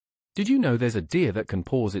Did you know there's a deer that can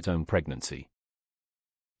pause its own pregnancy?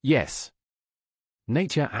 Yes.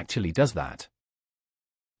 Nature actually does that.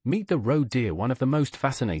 Meet the Roe deer, one of the most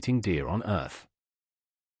fascinating deer on Earth.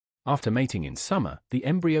 After mating in summer, the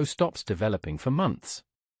embryo stops developing for months.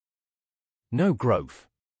 No growth.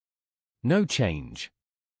 No change.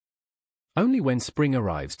 Only when spring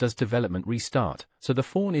arrives does development restart, so the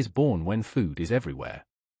fawn is born when food is everywhere.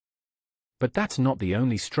 But that's not the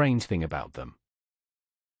only strange thing about them.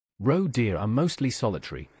 Roe deer are mostly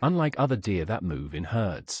solitary, unlike other deer that move in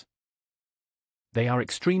herds. They are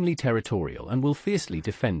extremely territorial and will fiercely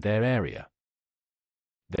defend their area.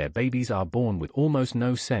 Their babies are born with almost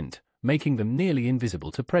no scent, making them nearly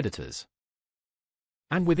invisible to predators.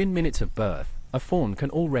 And within minutes of birth, a fawn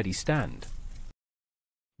can already stand.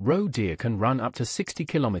 Roe deer can run up to 60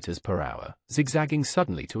 km/h, zigzagging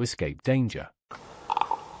suddenly to escape danger.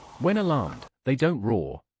 When alarmed, they don't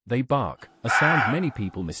roar, they bark, a sound many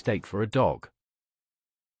people mistake for a dog.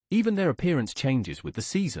 Even their appearance changes with the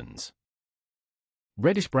seasons.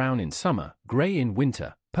 Reddish-brown in summer, grey in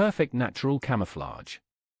winter, perfect natural camouflage.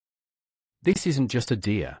 This isn't just a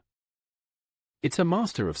deer. It's a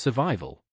master of survival.